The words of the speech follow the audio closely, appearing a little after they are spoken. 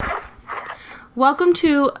Welcome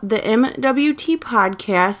to the MWT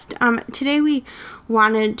podcast. Today we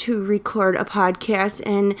wanted to record a podcast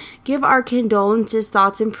and give our condolences,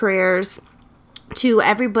 thoughts, and prayers to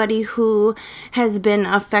everybody who has been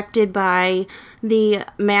affected by the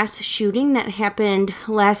mass shooting that happened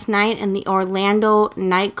last night in the Orlando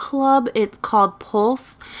nightclub. It's called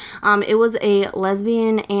Pulse. It was a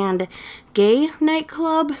lesbian and gay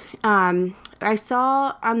nightclub. I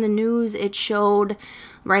saw on the news it showed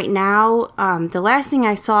right now, the last thing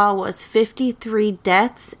I saw was 53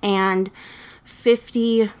 deaths and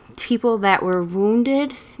 50 people that were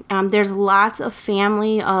wounded. There's lots of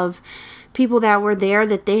family of people that were there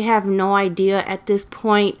that they have no idea at this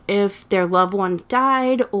point if their loved ones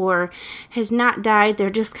died or has not died.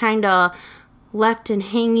 They're just kind of left and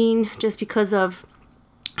hanging just because of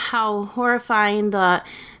how horrifying the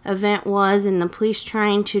event was and the police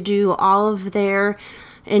trying to do all of their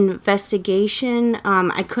investigation.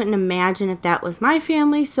 I couldn't imagine if that was my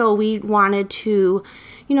family, so we wanted to,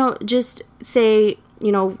 just say,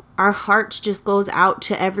 our hearts just goes out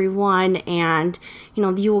to everyone, and,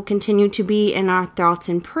 you will continue to be in our thoughts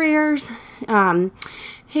and prayers.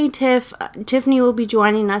 Hey, Tiffany will be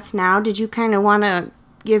joining us now. Did you kind of want to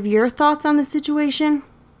give your thoughts on the situation?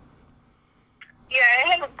 Yeah,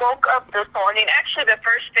 I had woke up this morning. Actually, the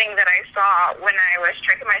first thing that I saw when I was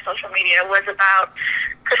checking my social media was about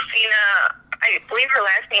Christina. I believe her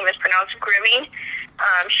last name is pronounced Grimmie.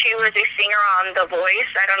 She was a singer on The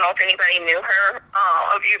Voice. I don't know if anybody knew her,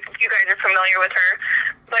 if you guys are familiar with her.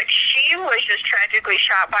 But she was just tragically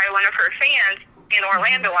shot by one of her fans in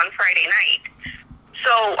Orlando on Friday night.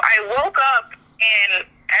 So I woke up, and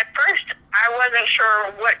at first I wasn't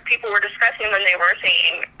sure what people were discussing when they were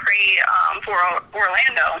saying pray for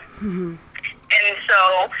Orlando. Mm-hmm. And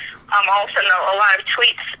so all of a sudden a lot of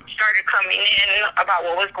tweets started coming in about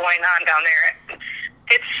what was going on down there.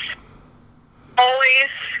 It's always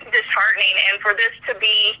disheartening, and for this to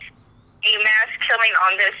be a mass killing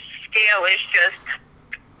on this scale is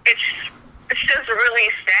it's just really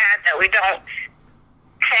sad that we don't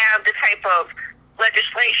have the type of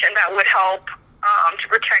legislation that would help to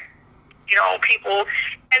protect, people,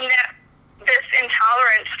 and that this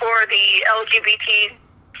intolerance for the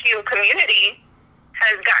LGBTQ community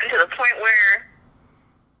has gotten to the point where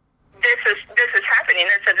this is happening.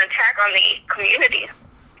 It's an attack on the community.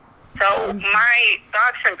 So my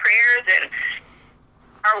thoughts and prayers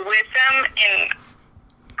are with them, and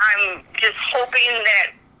I'm just hoping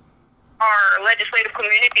that our legislative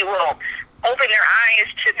community will open their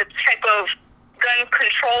eyes to the type of gun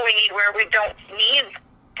control we need, where we don't need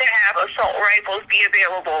to have assault rifles be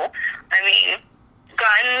available. I mean,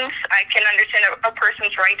 guns, I can understand a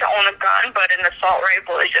person's right to own a gun, but an assault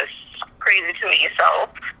rifle is just crazy to me. So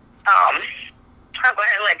I'll go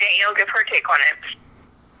ahead and let Danielle give her take on it.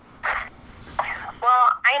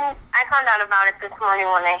 Well, I found out about it this morning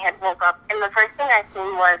when I had woke up, and the first thing I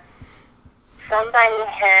seen was somebody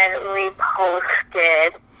had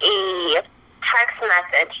reposted a text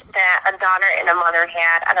message that a daughter and a mother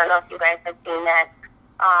had. I don't know if you guys have seen that,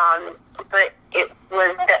 but it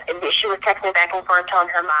was she was texting back and forth telling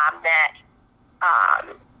her mom that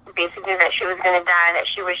basically that she was going to die, that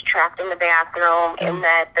she was trapped in the bathroom, and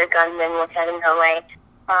that the gunman was heading her way.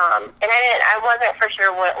 And I wasn't for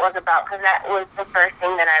sure what it was about, because that was the first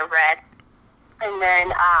thing that I read. And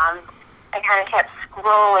then I kind of kept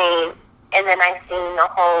scrolling, and then I seen the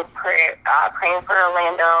whole praying for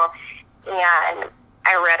Orlando, and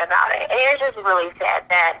I read about it. And it was just really sad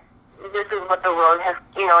that this is what the world has,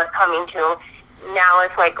 is coming to. Now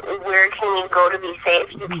it's like, where can you go to be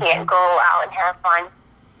safe? You can't go out and have fun,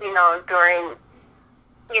 during,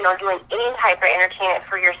 doing any type of entertainment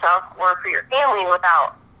for yourself or for your family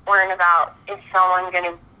without worrying about is someone going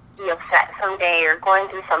to be upset someday or going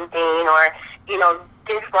through something or,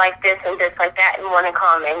 dislike this and dislike that and want to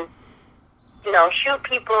come and, shoot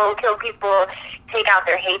people, kill people, take out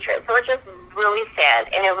their hatred. So it's just really sad,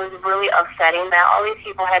 and it was really upsetting that all these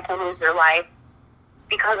people had to lose their life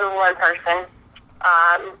because of one person.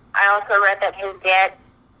 I also read that his dad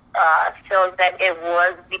feels that it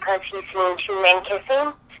was because he's seen two men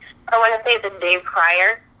kissing. I want to say the day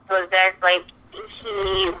prior was that, this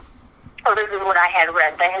is what I had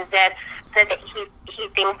read, that his dad said that he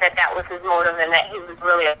thinks that was his motive and that he was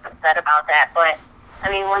really upset about that. But,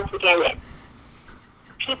 once again,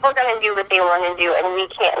 people are going to do what they want to do, and we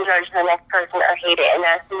can't judge the next person or hate it, and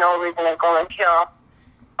that's no reason to go and kill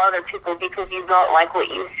other people because you don't like what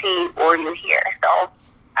you see or you hear. So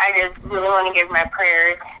I just really want to give my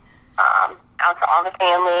prayers out to all the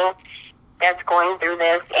family that's going through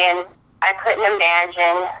this, and I couldn't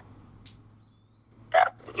imagine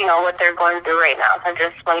what they're going through right now. So I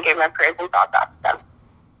just want to give my prayers and thoughts out to them.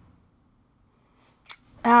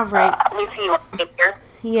 All right. Lisa, you want to take here?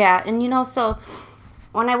 Yeah, and so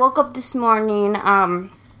when I woke up this morning,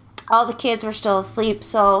 all the kids were still asleep,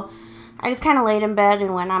 so I just kind of laid in bed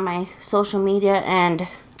and went on my social media, and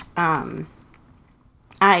I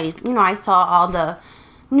saw all the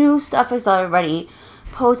new stuff. I saw everybody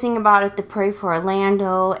posting about it to pray for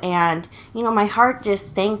Orlando, and my heart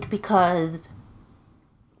just sank because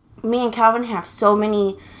me and Calvin have so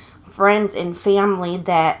many friends and family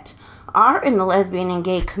that are in the lesbian and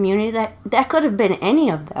gay community that could have been any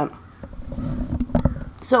of them.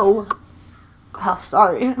 So,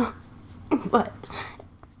 sorry, but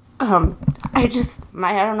I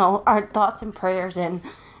don't know, our thoughts and prayers, and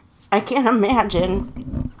I can't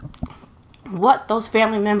imagine what those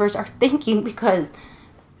family members are thinking, because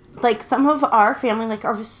some of our family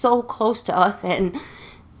are so close to us, and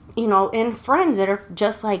and friends that are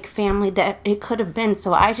just like family that it could have been.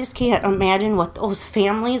 So I just can't imagine what those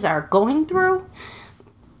families are going through.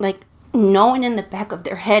 Knowing in the back of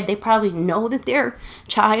their head, they probably know that their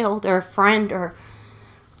child or friend or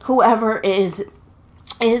whoever is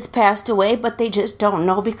passed away, but they just don't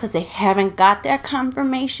know because they haven't got that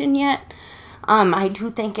confirmation yet. I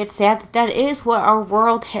do think it's sad that is what our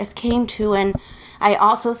world has came to. And I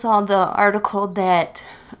also saw the article that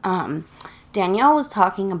Danielle was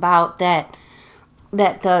talking about, that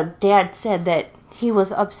the dad said that he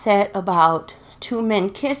was upset about two men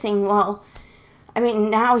kissing. Well,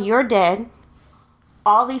 now you're dead.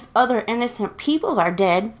 All these other innocent people are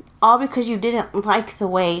dead, all because you didn't like the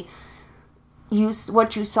way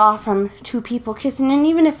what you saw from two people kissing. And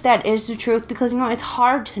even if that is the truth, because it's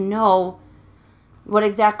hard to know what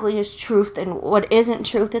exactly is truth and what isn't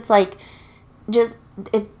truth. It's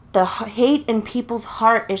the hate in people's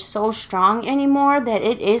heart is so strong anymore that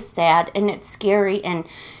it is sad and it's scary, and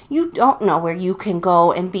you don't know where you can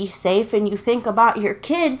go and be safe, and you think about your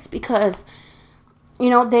kids because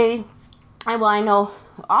I know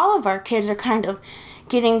all of our kids are kind of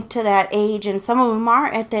getting to that age, and some of them are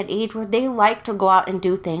at that age where they like to go out and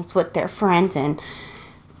do things with their friends and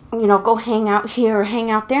go hang out here or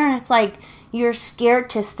hang out there, and it's you're scared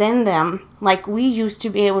to send them like we used to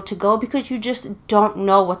be able to go, because you just don't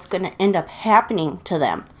know what's going to end up happening to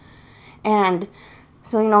them. And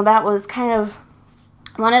so, that was kind of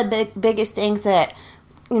one of the biggest things that,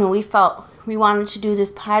 we felt we wanted to do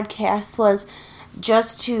this podcast, was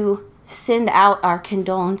just to send out our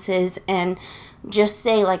condolences and just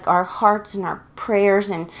say our hearts and our prayers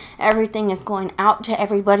and everything is going out to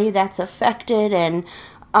everybody that's affected. And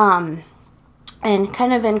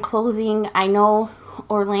kind of in closing, I know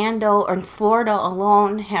Orlando and Florida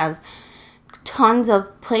alone has tons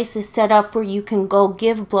of places set up where you can go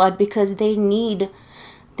give blood because they need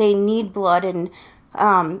blood. And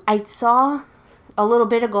I saw a little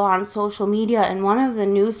bit ago on social media and one of the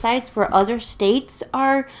news sites where other states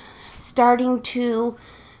are starting to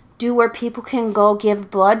do where people can go give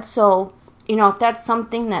blood. So, if that's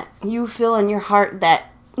something that you feel in your heart that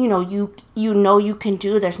you can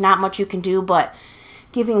do, there's not much you can do, but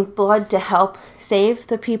giving blood to help save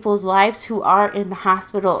the people's lives who are in the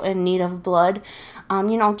hospital in need of blood.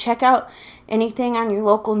 Check out anything on your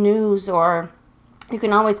local news, or you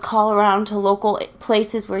can always call around to local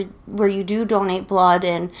places where you do donate blood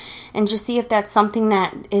and just see if that's something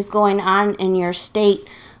that is going on in your state.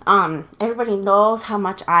 Everybody knows how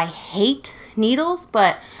much I hate needles,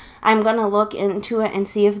 but I'm going to look into it and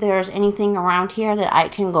see if there's anything around here that I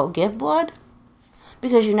can go give blood,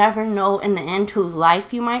 because you never know in the end whose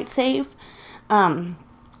life you might save.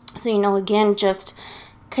 So, again, just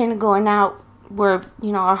kind of going out where,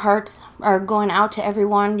 our hearts are going out to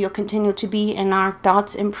everyone. You'll continue to be in our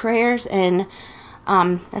thoughts and prayers, and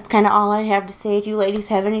that's kind of all I have to say. Do you ladies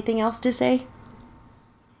have anything else to say?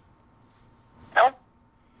 No.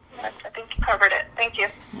 I think you covered it. Thank you.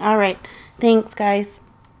 All right. Thanks, guys.